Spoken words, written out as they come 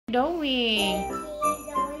Doing?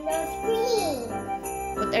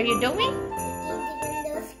 What are you doing?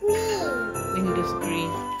 Window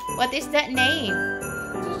screen. What is that name?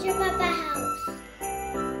 Gingerbread house.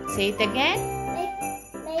 Say it again.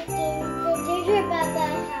 Making the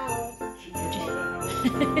gingerbread house.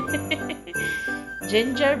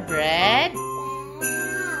 Gingerbread. House.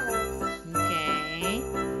 Okay.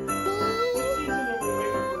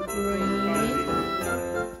 Window.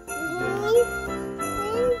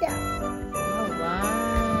 Oh wow.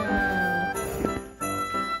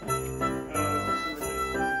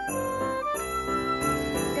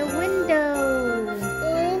 The window.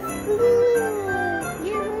 It's blue.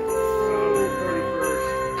 Yoo-hoo.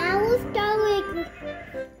 I will start with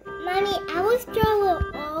Mommy. I will start with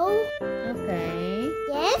O. Okay.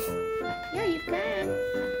 Yes. Yeah, you can.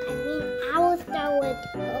 I mean, I will start with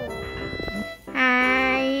O.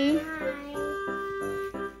 Hi.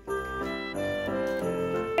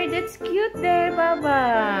 Hi. That's cute there,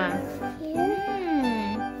 Baba.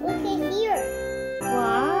 Here. Look at here.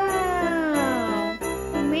 Wow.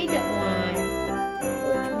 Who made that one?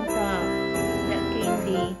 On top. That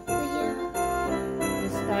candy. The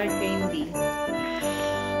star candy.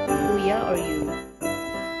 Kuya or you?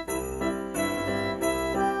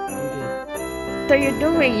 What are you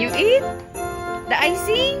doing? You eat? The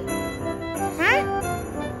icing? Huh?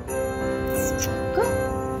 Go.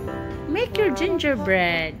 Make your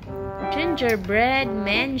gingerbread. Gingerbread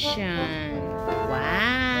mansion.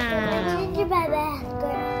 Wow. Gingerbread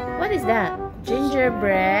girl. What is that?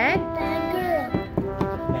 Gingerbread? Bad girl.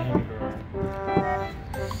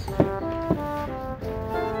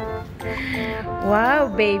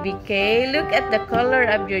 Wow, baby Kay. Look at the color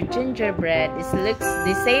of your gingerbread. It looks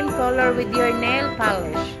the same color with your nail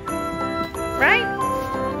polish. Right?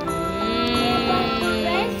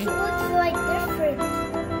 Red looks like different.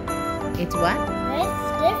 It's what? Red's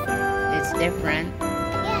different. It's different.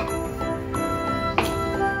 Yeah.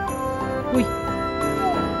 Uy.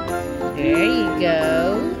 There you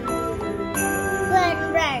go. Red,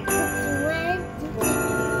 red. Red.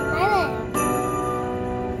 Red.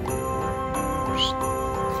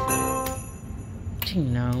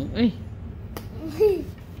 Tingnan. Uy.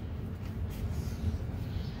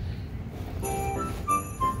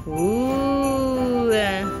 Ooh.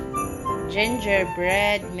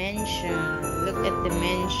 Gingerbread mansion. Look at the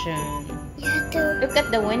mansion. You have to. Look at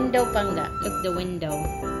the window, Panga. Look the window.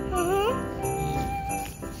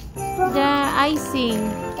 The icing.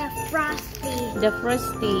 The frosty. The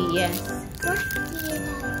frosty, yes. Frosty.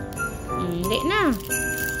 Hindi na.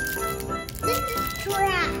 This is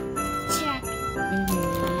track. Check.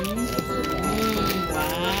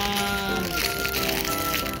 Wow.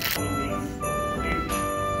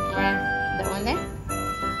 That one there?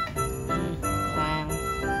 Wow.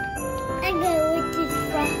 I go with this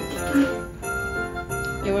frosty.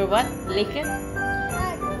 You were what? Lick it?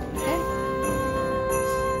 Okay.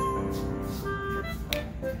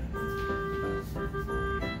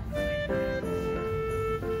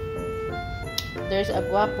 There's a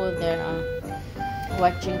guapo there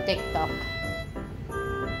watching TikTok.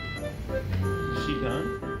 Is she done?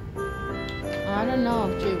 I don't know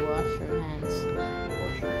if she washed her hands.